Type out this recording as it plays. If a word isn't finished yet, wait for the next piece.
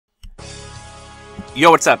Yo,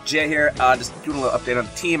 what's up? Jay here. Just doing a little update on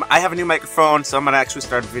the team. I have a new microphone, so I'm gonna actually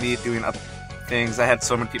start a video doing up things. I had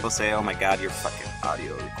so many people say, "Oh my God, your fucking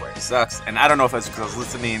audio recording sucks," and I don't know if it's because I was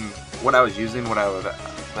listening. What I was using, the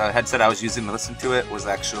headset I was using to listen to it was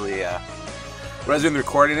actually when I was doing the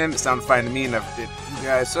recording in. It sounded fine to me, and never did you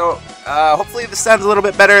guys. So hopefully this sounds a little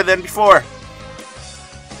bit better than before.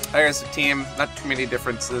 Here's the team. Not too many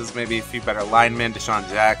differences. Maybe a few better linemen. Deshaun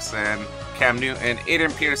Jackson. Cam Newton and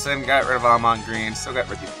Adrian Peterson, got rid of Almon Green, still got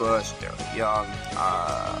Reggie Bush, Daryl Young,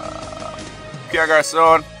 Pierre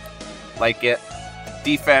Garcon, like it.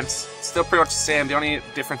 Defense, still pretty much the same. The only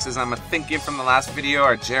differences I'm thinking from the last video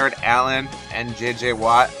are Jared Allen and JJ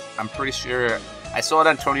Watt. I'm pretty sure I sold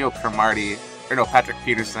Antonio Cromartie, or no, Patrick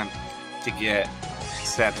Peterson to get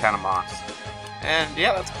Santana Moss. And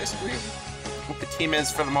yeah, that's basically what the team is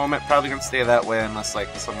for the moment. Probably gonna stay that way unless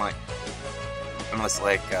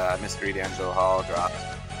Mystery D'Angelo Hall drops.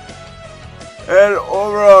 And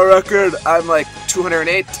overall record, I'm like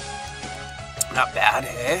 208. Not bad,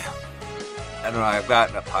 eh? I don't know, I've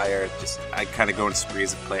gotten up higher. I kind of go in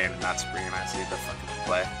sprees of playing and not spreeing. I see the fucking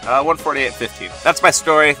play. 148.15. That's my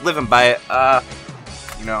story. Living by it.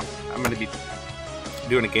 You know, I'm going to be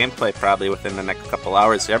doing a gameplay probably within the next couple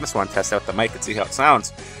hours. So I just want to test out the mic and see how it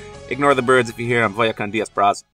sounds. Ignore the birds if you hear them. Voy con Diaz Bras.